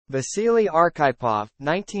Vasily Arkhipov,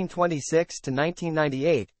 1926 to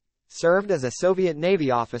 1998, served as a Soviet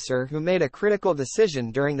Navy officer who made a critical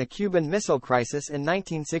decision during the Cuban Missile Crisis in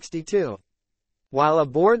 1962. While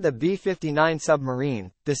aboard the B-59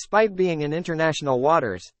 submarine, despite being in international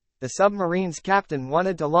waters, the submarine's captain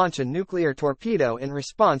wanted to launch a nuclear torpedo in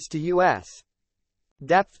response to U.S.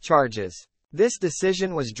 depth charges. This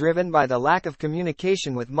decision was driven by the lack of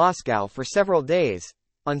communication with Moscow for several days,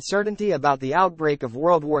 uncertainty about the outbreak of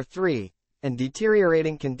World War III, and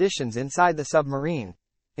deteriorating conditions inside the submarine,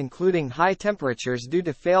 including high temperatures due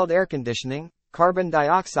to failed air conditioning, carbon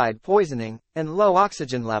dioxide poisoning, and low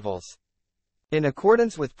oxygen levels. In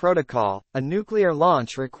accordance with protocol, a nuclear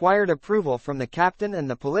launch required approval from the captain and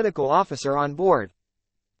the political officer on board.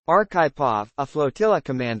 Arkhipov, a flotilla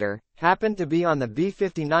commander, happened to be on the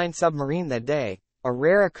B-59 submarine that day, a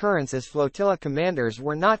rare occurrence as flotilla commanders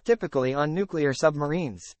were not typically on nuclear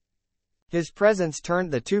submarines. His presence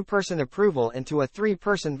turned the two-person approval into a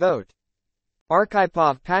three-person vote.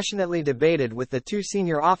 Arkhipov passionately debated with the two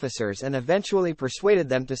senior officers and eventually persuaded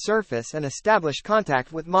them to surface and establish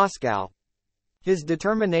contact with Moscow. His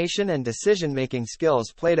determination and decision-making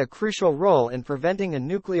skills played a crucial role in preventing a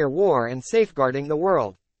nuclear war and safeguarding the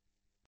world.